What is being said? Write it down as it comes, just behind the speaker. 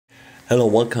Hello,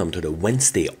 welcome to the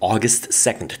Wednesday, August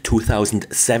 2nd,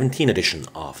 2017 edition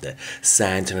of the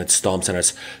SANS Internet Storm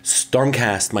Center's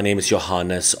Stormcast. My name is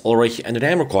Johannes Ulrich and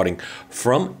today I'm recording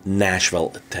from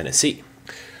Nashville, Tennessee.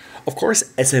 Of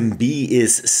course, SMB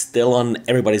is still on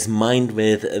everybody's mind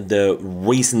with the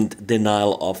recent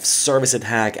denial of service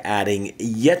attack, adding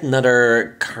yet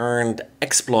another current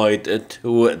exploit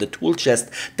to the tool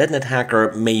chest that an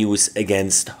attacker may use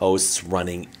against hosts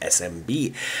running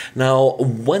SMB. Now,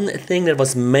 one thing that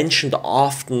was mentioned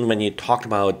often when you talked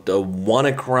about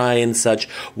WannaCry and such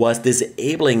was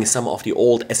disabling some of the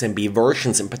old SMB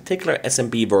versions, in particular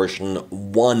SMB version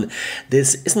 1.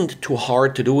 This isn't too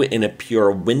hard to do in a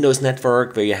pure Windows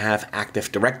network where you have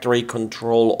Active Directory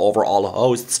control over all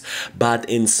hosts, but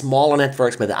in smaller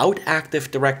networks without Active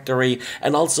Directory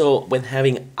and also with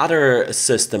having other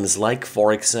systems like,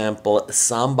 for example,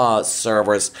 Samba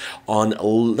servers on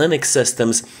Linux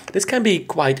systems, this can be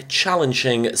quite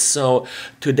challenging. So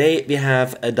today we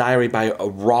have a diary by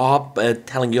Rob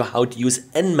telling you how to use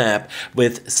nmap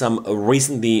with some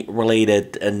recently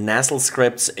related NASL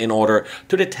scripts in order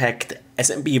to detect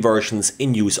SMB versions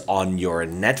in use on your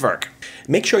network.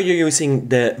 Make sure you're using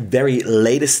the very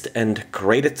latest and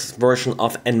greatest version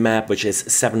of nmap, which is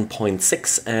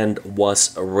 7.6 and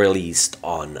was released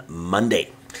on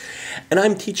Monday. And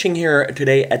I'm teaching here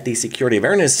today at the Security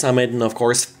Awareness Summit, and of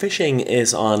course phishing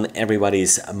is on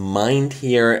everybody's mind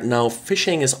here. Now,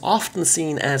 phishing is often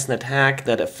seen as an attack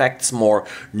that affects more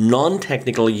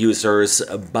non-technical users,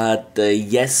 but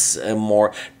yes,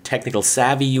 more technical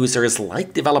savvy users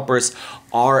like developers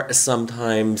are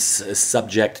sometimes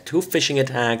subject to phishing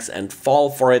attacks and fall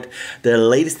for it. The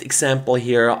latest example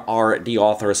here are the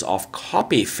authors of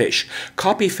CopyFish.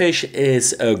 CopyFish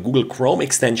is a Google Chrome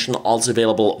extension also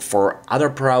available for other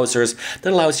browsers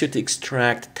that allows you to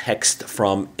extract text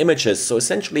from images. So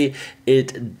essentially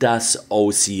it does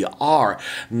OCR.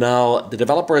 Now, the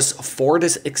developers for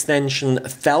this extension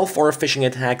fell for a phishing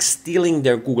attack, stealing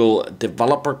their Google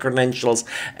developer credentials,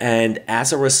 and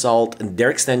as a result, their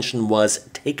extension was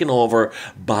taken over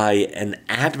by an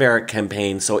Adware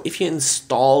campaign. So if you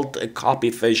installed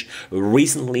CopyFish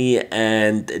recently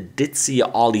and did see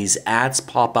all these ads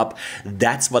pop up,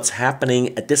 that's what's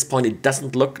happening. At this point, it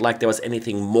doesn't look like there was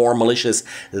anything more malicious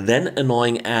than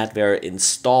annoying Adware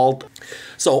installed.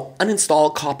 So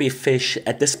uninstall CopyFish.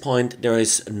 At this point, there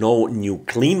is no new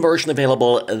clean version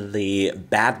available. The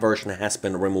bad version has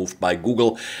been removed by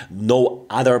Google. No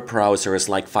other browsers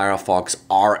like Firefox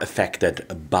are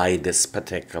affected by this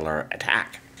particular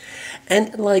attack.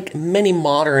 And like many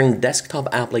modern desktop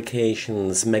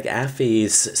applications,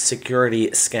 McAfee's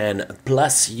Security Scan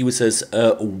Plus uses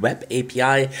a web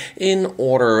API in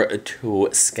order to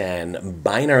scan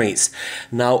binaries.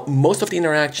 Now, most of the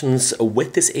interactions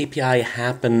with this API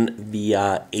happen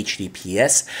via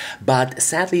HTTPS, but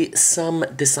sadly, some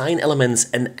design elements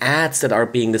and ads that are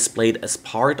being displayed as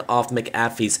part of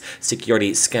McAfee's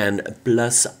Security Scan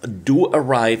Plus do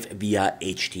arrive via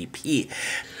HTTP.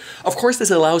 Of course, this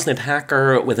allows an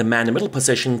attacker with a man-in-the-middle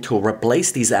position to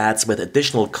replace these ads with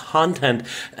additional content,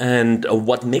 and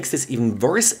what makes this even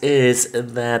worse is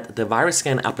that the virus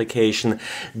scan application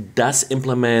does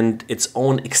implement its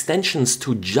own extensions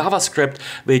to JavaScript,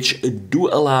 which do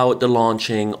allow the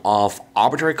launching of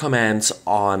arbitrary commands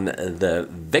on the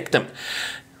victim.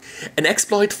 An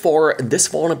exploit for this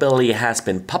vulnerability has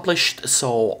been published,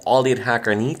 so all the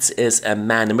attacker needs is a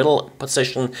man-in-the-middle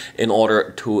position in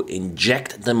order to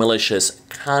inject the malicious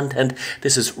content.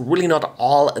 This is really not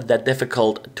all that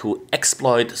difficult to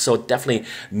exploit, so definitely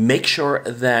make sure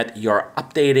that you're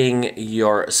updating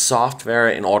your software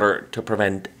in order to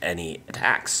prevent any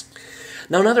attacks.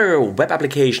 Now, another web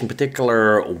application,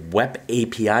 particular web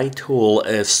API tool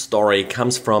story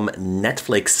comes from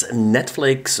Netflix.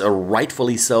 Netflix,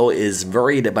 rightfully so, is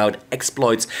worried about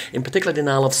exploits, in particular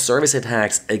denial of service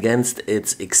attacks against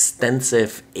its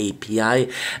extensive API,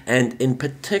 and in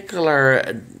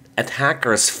particular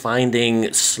attackers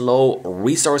finding slow,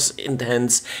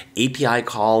 resource-intense API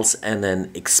calls and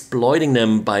then exploiting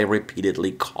them by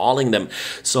repeatedly calling them.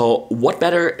 So what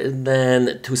better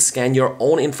than to scan your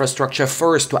own infrastructure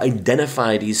first to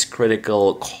identify these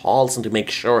critical calls and to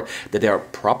make sure that they are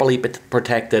properly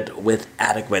protected with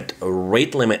adequate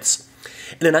rate limits.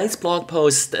 In a nice blog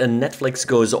post, Netflix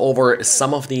goes over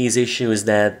some of these issues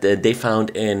that they found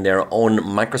in their own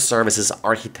microservices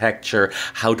architecture,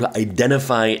 how to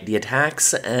identify the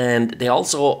attacks, and they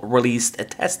also released a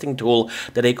testing tool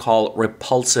that they call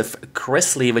Repulsive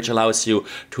Grizzly, which allows you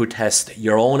to test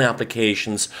your own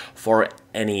applications for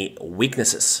any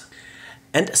weaknesses.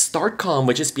 And StartCom,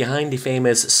 which is behind the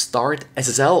famous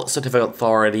StartSSL certificate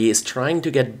authority, is trying to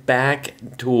get back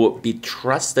to be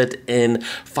trusted in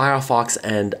Firefox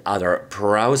and other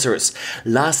browsers.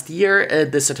 Last year,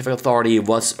 the certificate authority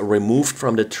was removed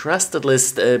from the trusted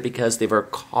list because they were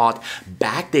caught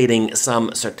backdating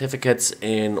some certificates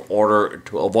in order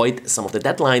to avoid some of the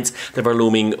deadlines that were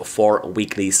looming for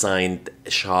weekly signed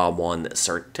SHA-1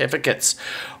 certificates.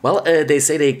 Well, they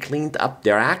say they cleaned up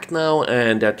their act now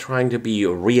and they're trying to be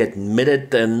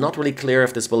readmitted. Not really clear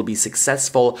if this will be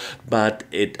successful, but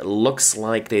it looks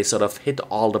like they sort of hit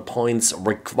all the points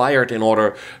required in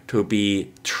order to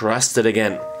be trusted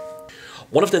again.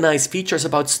 One of the nice features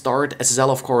about StartSSL,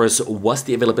 of course, was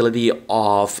the availability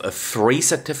of free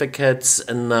certificates.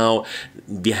 And now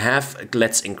we have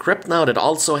Let's Encrypt now that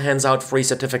also hands out free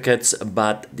certificates,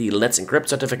 but the Let's Encrypt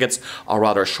certificates are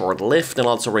rather short-lived and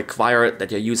also require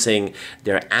that you're using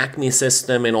their Acme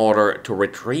system in order to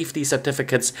retrieve these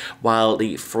certificates, while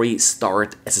the free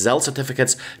StartSSL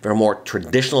certificates were more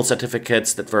traditional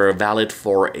certificates that were valid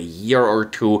for a year or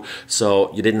two,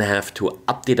 so you didn't have to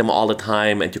update them all the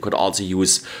time, and you could also use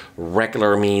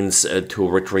regular means to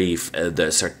retrieve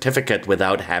the certificate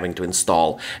without having to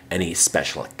install any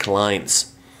special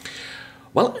clients.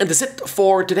 Well, and that's it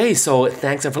for today. So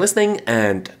thanks for listening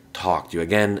and talk to you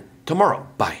again tomorrow.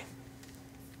 Bye.